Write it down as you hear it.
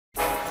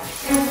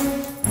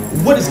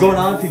What is going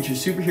on, future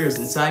superheroes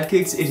and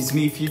sidekicks? It is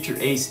me, Future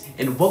Ace,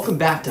 and welcome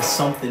back to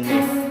something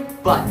new.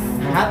 But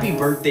happy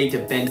birthday to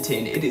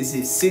Ben-10. It is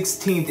his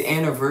 16th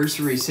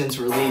anniversary since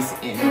release,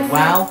 and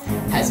wow,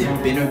 has it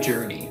been a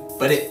journey.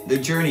 But the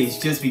journey is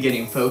just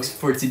beginning, folks.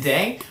 For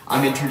today,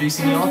 I'm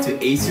introducing y'all to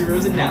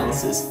AceHero's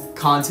analysis,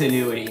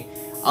 Con-TEN-uity.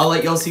 I'll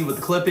let y'all see what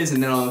the clip is,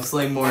 and then I'll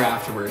explain more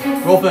afterward.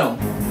 Roll film.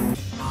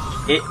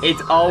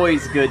 It's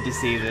always good to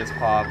see this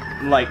pop.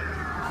 Like,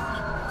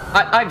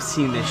 I've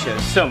seen this show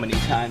so many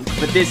times,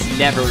 but this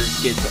never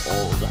gets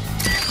old.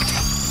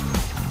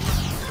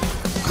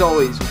 There's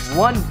always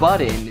one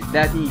button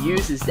that he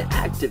uses to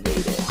activate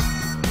it.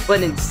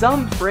 But in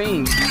some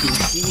frames, you can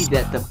see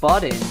that the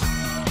button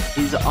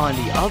is on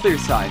the other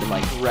side,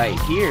 like right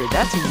here.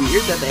 That's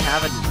weird that they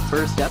have it in the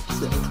first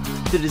episode.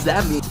 So does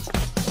that mean...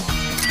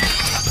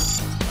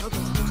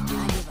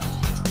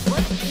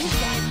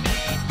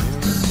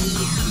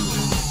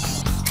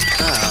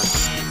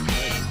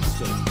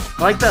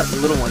 I like that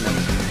little one that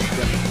was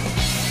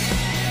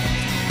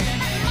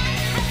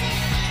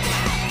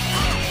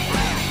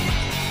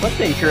one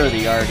thing Kuro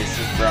the artist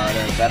has brought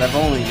up that I've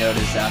only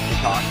noticed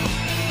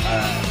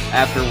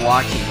after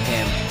watching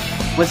him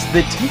was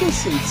the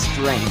Tennyson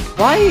strength.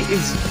 Why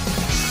is...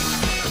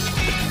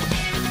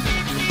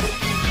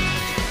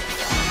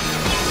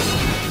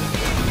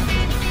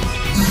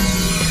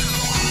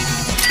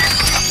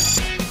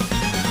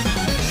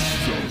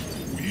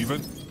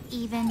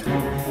 Even.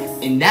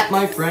 And that,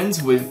 my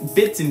friends, was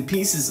bits and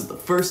pieces of the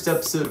first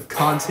episode of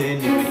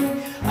Con-TEN-uity.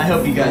 I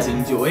hope you guys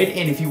enjoyed,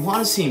 and if you want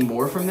to see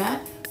more from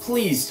that,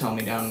 please tell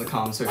me down in the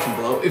comment section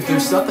below. If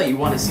there's stuff that you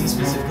want to see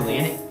specifically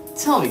in it,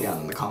 tell me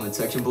down in the comment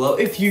section below.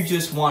 If you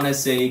just want to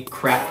say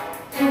crap,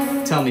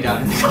 tell me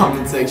down in the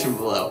comment section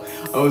below.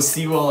 I will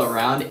see you all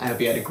around. I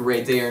hope you had a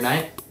great day or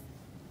night.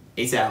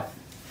 Ace out.